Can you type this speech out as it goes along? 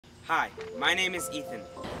Hi, my name is Ethan.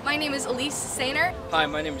 My name is Elise Sainer. Hi,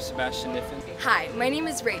 my name is Sebastian Niffen. Hi, my name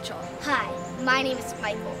is Rachel. Hi, my name is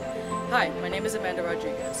Michael. Hi, my name is Amanda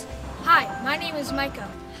Rodriguez. Hi, my name is Micah.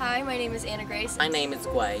 Hi, my name is Anna Grace. My name is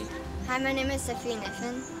Gway. Hi, my name is Sophie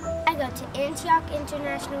Niffen. I go to Antioch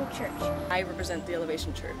International Church. I represent the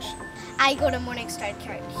Elevation Church. I go to Morning Star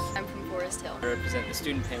Church. I'm from Forest Hill. I represent the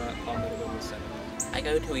student panel at Palmetto Women's Center. I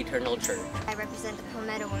go to Eternal Church. I represent the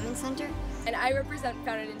Palmetto Women's Center. And I represent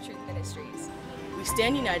Founded in Truth Ministries. We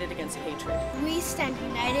stand united against hatred. We stand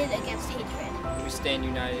united against hatred. We stand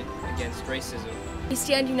united against racism. We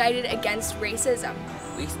stand united against racism.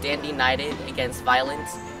 We stand united against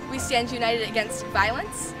violence. We stand united against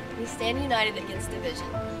violence. We stand united against division.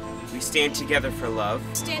 We stand together for love.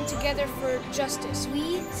 Stand together for justice.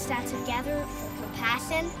 We stand together for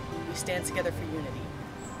compassion. We stand together for unity.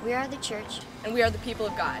 We are the church. And we are the people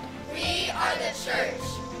of God. We are the church.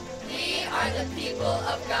 We are the people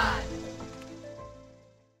of God.